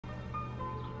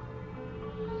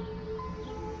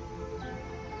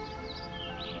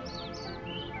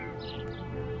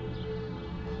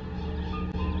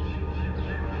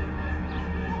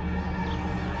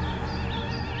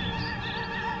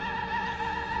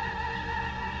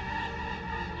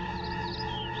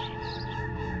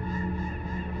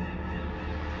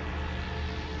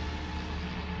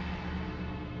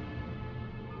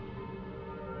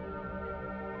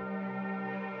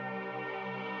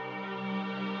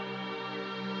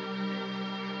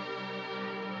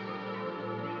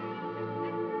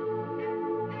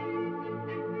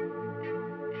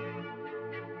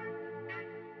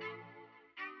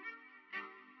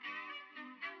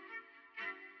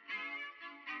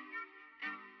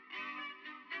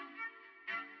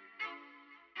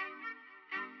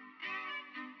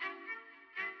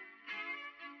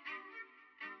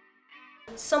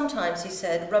Sometimes, he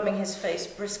said, rubbing his face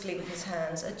briskly with his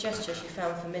hands, a gesture she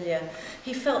found familiar,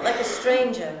 he felt like a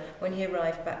stranger when he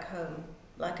arrived back home,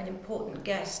 like an important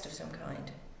guest of some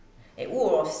kind. It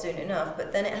wore off soon enough,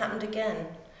 but then it happened again.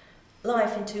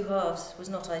 Life in two halves was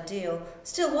not ideal.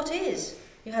 Still, what is?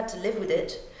 You had to live with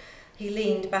it. He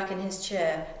leaned back in his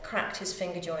chair, cracked his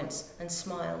finger joints, and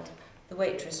smiled. The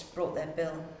waitress brought their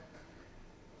bill.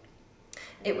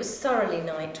 It was thoroughly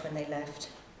night when they left.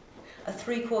 A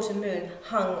three-quarter moon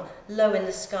hung low in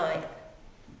the sky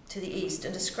to the east,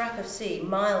 and a scrap of sea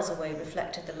miles away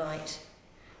reflected the light.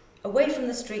 Away from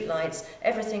the streetlights,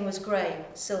 everything was grey,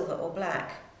 silver or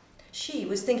black. She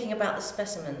was thinking about the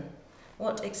specimen,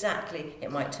 what exactly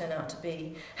it might turn out to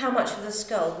be, how much of the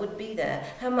skull would be there,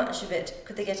 how much of it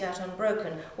could they get out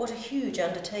unbroken, what a huge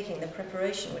undertaking the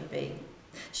preparation would be.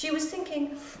 She was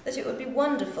thinking that it would be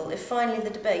wonderful if finally the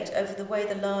debate over the way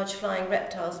the large flying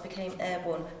reptiles became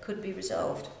airborne could be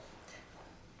resolved,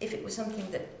 if it was something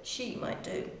that she might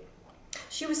do.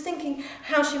 She was thinking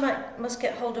how she must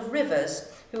get hold of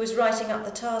Rivers, who was writing up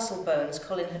the tarsal bones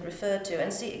Colin had referred to,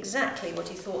 and see exactly what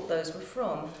he thought those were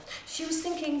from. She was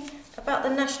thinking about the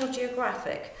National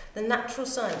Geographic, the Natural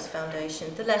Science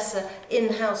Foundation, the lesser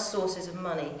in-house sources of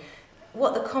money,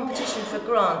 what the competition for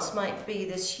grants might be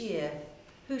this year,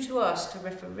 who to ask to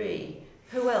referee,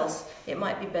 who else it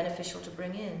might be beneficial to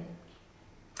bring in.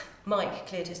 Mike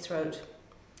cleared his throat.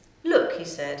 "Look," he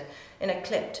said, in a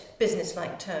clipped,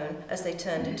 businesslike tone as they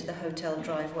turned into the hotel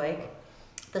driveway.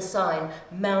 The sign,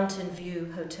 Mountain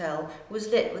View Hotel, was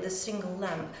lit with a single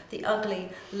lamp. The ugly,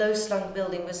 low-slung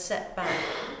building was set back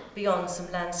beyond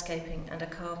some landscaping and a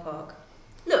car park.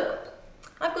 "Look,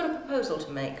 I've got a proposal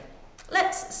to make.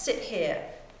 Let's sit here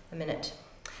a minute."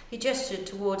 He gestured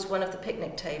towards one of the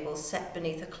picnic tables set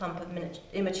beneath a clump of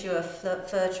immature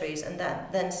fir trees and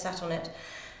then sat on it.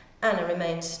 Anna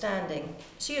remained standing.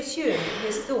 She assumed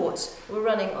his thoughts were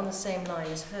running on the same line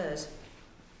as hers.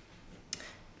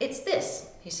 "It's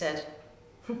this," he said.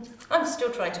 "I'm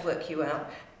still trying to work you out.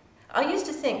 I used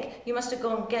to think you must have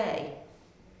gone gay,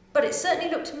 but it certainly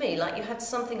looked to me like you had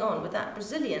something on with that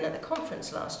Brazilian at the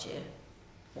conference last year."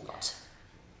 "What?"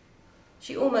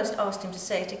 She almost asked him to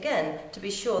say it again to be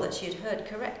sure that she had heard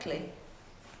correctly.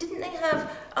 Didn't they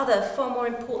have other, far more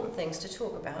important things to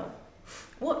talk about?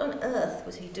 What on earth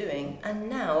was he doing, and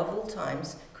now, of all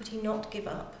times, could he not give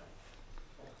up?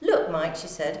 "Look, Mike," she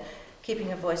said,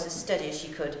 keeping her voice as steady as she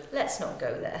could, "let's not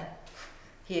go there."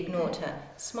 He ignored her,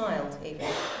 smiled even.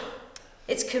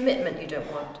 "It's commitment you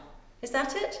don't want. Is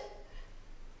that it?"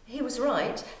 He was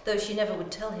right, though she never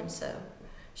would tell him so.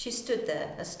 She stood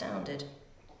there, astounded.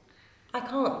 "I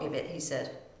can't give it," he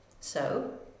said.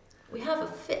 "So, we have a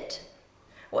fit.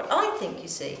 What I think, you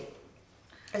see,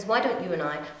 is why don't you and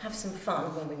I have some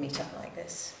fun when we meet up like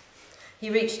this?" He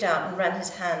reached out and ran his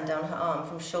hand down her arm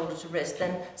from shoulder to wrist,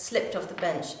 then slipped off the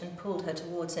bench and pulled her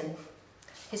towards him.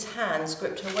 His hands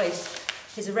gripped her waist,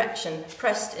 his erection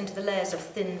pressed into the layers of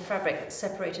thin fabric that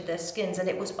separated their skins, and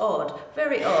it was odd,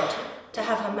 very odd, to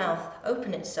have her mouth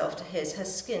open itself to his, her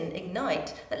skin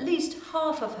ignite. At least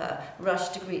half of her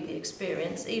rushed to greet the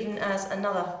experience, even as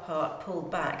another part pulled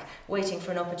back, waiting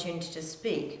for an opportunity to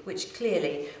speak, which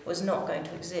clearly was not going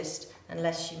to exist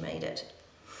unless she made it.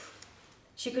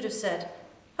 She could have said,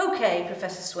 "Okay,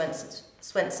 Professor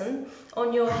Swenson,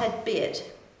 on your head be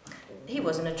it." He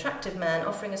was an attractive man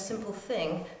offering a simple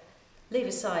thing. Leave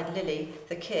aside Lily,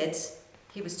 the kids.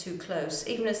 He was too close.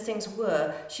 Even as things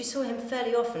were, she saw him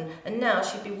fairly often, and now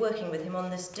she'd be working with him on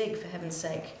this dig, for heaven's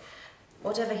sake.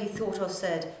 Whatever he thought or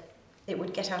said, it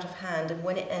would get out of hand, and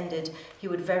when it ended, he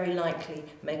would very likely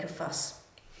make a fuss.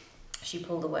 She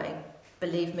pulled away.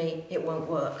 "Believe me, it won't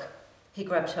work." He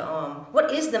grabbed her arm.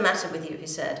 "What is the matter with you?" he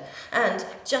said. And,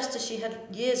 just as she had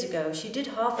years ago, she did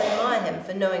half admire him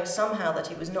for knowing somehow that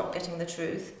he was not getting the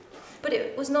truth. But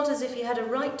it was not as if he had a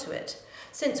right to it.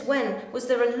 Since when was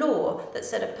there a law that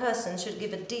said a person should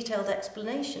give a detailed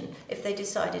explanation if they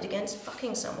decided against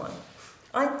fucking someone?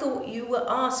 "I thought you were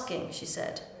asking," she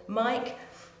said. "Mike,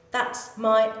 that's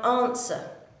my answer."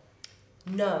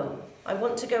 "No, I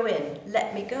want to go in.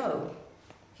 Let me go."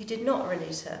 He did not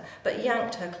release her, but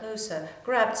yanked her closer,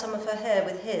 grabbed some of her hair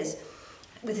with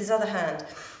his other hand,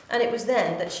 and it was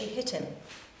then that she hit him.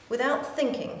 Without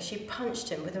thinking, she punched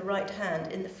him with her right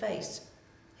hand in the face.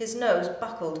 His nose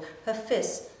buckled, her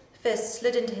fist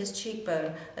slid into his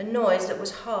cheekbone, a noise that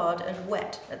was hard and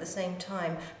wet at the same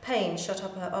time. Pain shot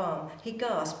up her arm. He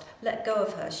gasped, let go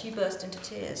of her. She burst into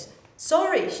tears.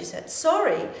 "Sorry," she said,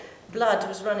 "sorry." Blood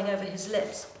was running over his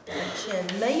lips and chin.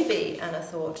 Maybe, Anna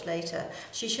thought later,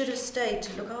 she should have stayed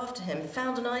to look after him,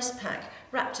 found an ice pack,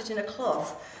 wrapped it in a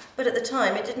cloth. But at the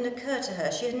time, it didn't occur to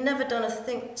her. She had never done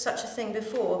such a thing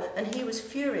before, and he was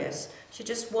furious. She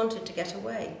just wanted to get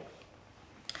away.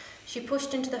 She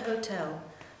pushed into the hotel,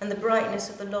 and the brightness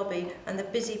of the lobby and the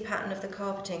busy pattern of the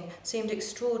carpeting seemed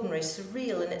extraordinary,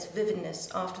 surreal in its vividness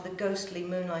after the ghostly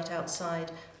moonlight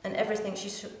outside, and everything she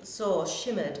saw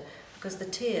shimmered because the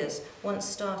tears, once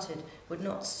started, would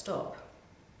not stop.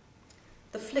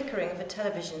 The flickering of a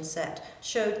television set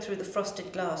showed through the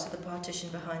frosted glass of the partition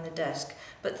behind the desk,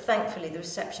 but thankfully the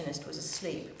receptionist was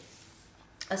asleep.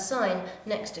 A sign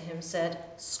next to him said,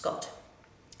 "Scott."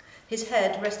 His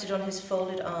head rested on his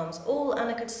folded arms. All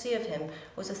Anna could see of him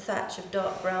was a thatch of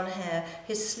dark brown hair.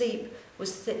 His sleep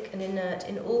was thick and inert,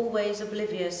 in all ways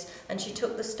oblivious, and she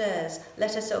took the stairs,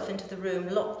 let herself into the room,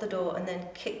 locked the door, and then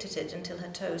kicked at it until her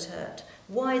toes hurt.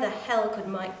 Why the hell could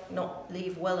Mike not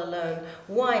leave well alone?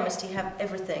 Why must he have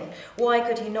everything? Why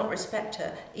could he not respect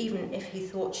her, even if he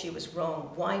thought she was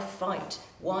wrong? Why fight?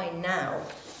 Why now?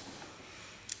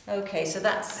 Okay, so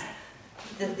that's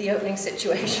the opening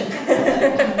situation,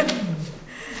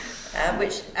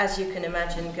 which, as you can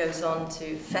imagine, goes on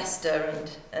to fester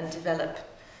and develop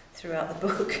throughout the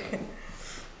book.